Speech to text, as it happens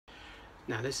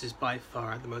Now this is by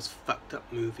far the most fucked up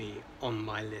movie on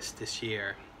my list this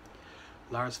year.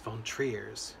 Lars von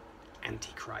Trier's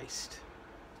Antichrist.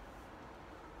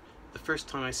 The first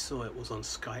time I saw it was on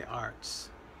Sky Arts.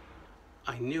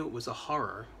 I knew it was a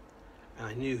horror and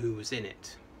I knew who was in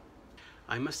it.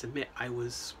 I must admit I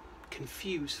was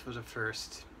confused for the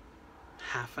first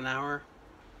half an hour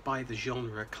by the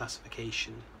genre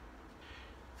classification.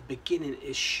 The beginning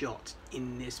is shot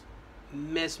in this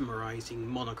mesmerizing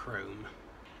monochrome.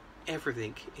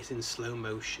 Everything is in slow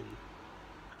motion.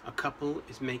 A couple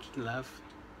is making love.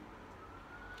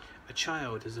 A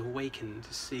child is awakened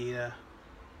to see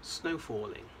snow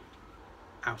falling.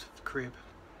 Out of the crib,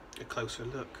 a closer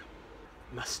look.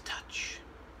 Must touch.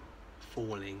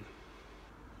 Falling.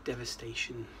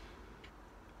 Devastation.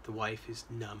 The wife is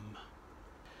numb.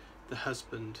 The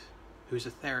husband, who is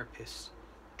a therapist,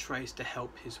 tries to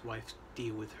help his wife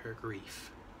deal with her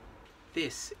grief.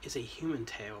 This is a human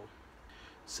tale,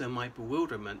 so my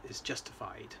bewilderment is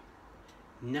justified.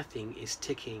 Nothing is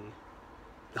ticking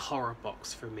the horror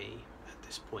box for me at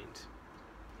this point,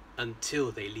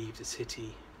 until they leave the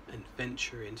city and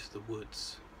venture into the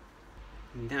woods.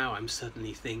 Now I'm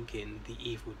suddenly thinking The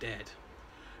Evil Dead,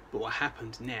 but what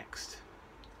happened next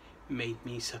made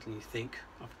me suddenly think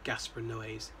of Gaspar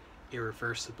Noé's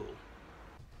Irreversible.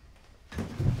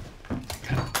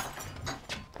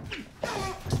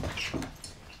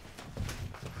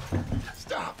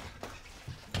 Stop!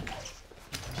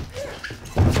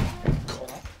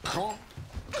 Calm.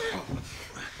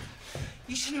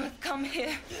 You shouldn't have come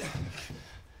here.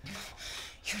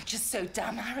 You're just so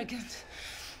damn arrogant.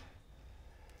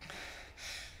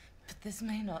 But this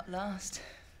may not last.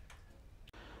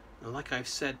 Now, like I've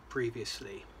said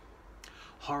previously,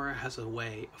 horror has a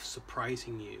way of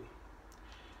surprising you.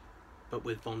 But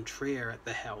with von Trier at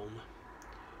the helm,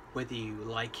 whether you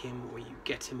like him or you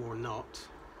get him or not,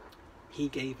 he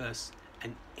gave us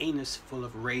an anus full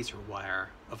of razor wire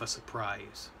of a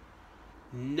surprise.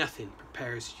 Nothing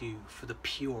prepares you for the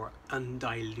pure,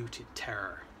 undiluted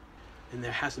terror, and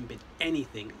there hasn't been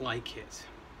anything like it.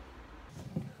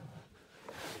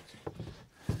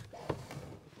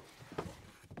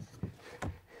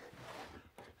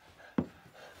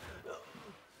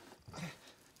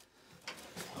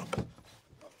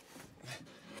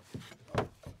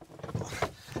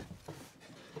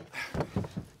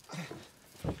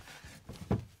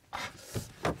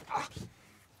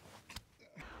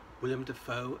 Willem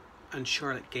Dafoe and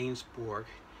Charlotte Gainsbourg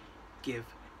give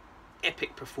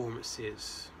epic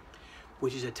performances,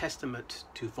 which is a testament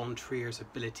to von Trier's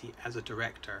ability as a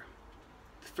director.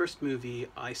 The first movie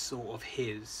I saw of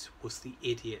his was The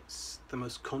Idiots, the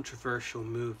most controversial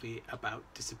movie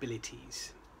about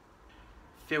disabilities.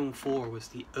 Film 4 was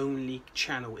the only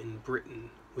channel in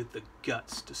Britain with the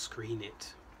guts to screen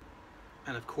it.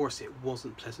 And of course it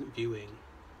wasn't pleasant viewing.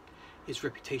 His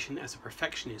reputation as a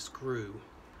perfectionist grew.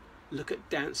 Look at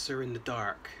Dancer in the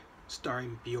Dark,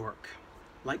 starring Björk.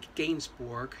 Like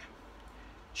Gainsbourg,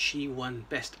 she won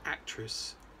Best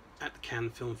Actress at the Cannes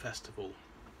Film Festival.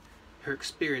 Her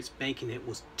experience making it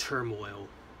was turmoil.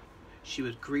 She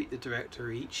would greet the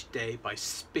director each day by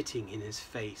spitting in his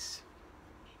face.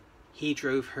 He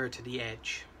drove her to the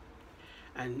edge,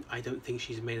 and I don't think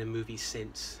she's made a movie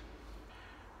since.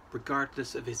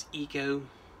 Regardless of his ego,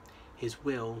 his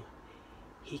will,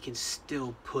 he can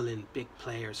still pull in big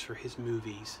players for his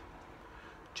movies.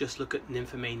 Just look at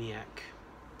Nymphomaniac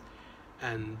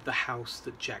and The House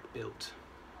That Jack Built.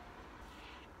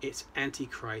 It's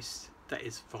Antichrist that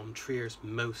is von Trier's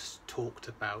most talked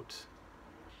about.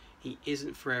 He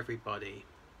isn't for everybody.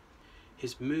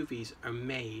 His movies are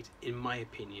made, in my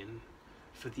opinion,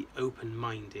 for the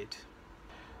open-minded.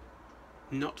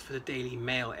 Not for the Daily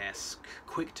Mail-esque,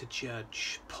 quick to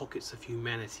judge pockets of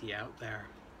humanity out there.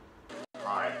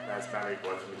 Hi, that's Barry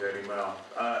Boy from the Daily Mail.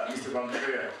 Mr. von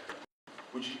Trier,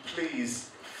 would you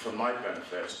please, for my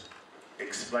benefit,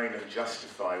 explain and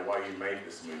justify why you made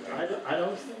this movie? I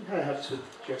don't think I have to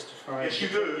justify. Yes, you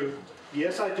do.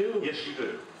 Yes, I do. Yes, you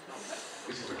do.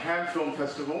 This is a Cannes Film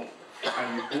Festival,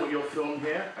 and you brought your film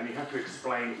here, and you have to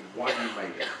explain why you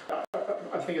made it.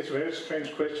 I think it's a very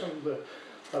strange question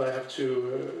that I have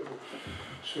to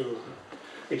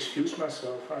excuse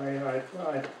myself. I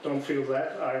don't feel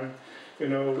that.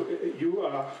 You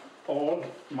are all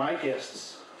my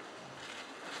guests.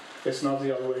 It's not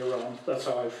the other way around. That's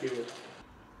how I feel it.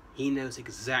 He knows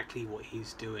exactly what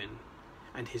he's doing,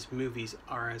 and his movies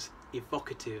are as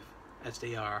evocative as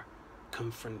they are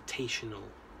confrontational.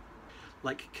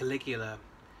 Like Caligula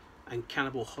and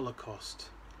Cannibal Holocaust,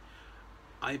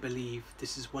 I believe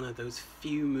this is one of those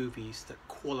few movies that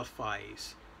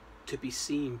qualifies to be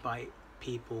seen by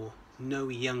people no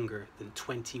younger than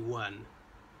 21,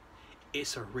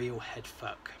 it's a real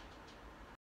headfuck.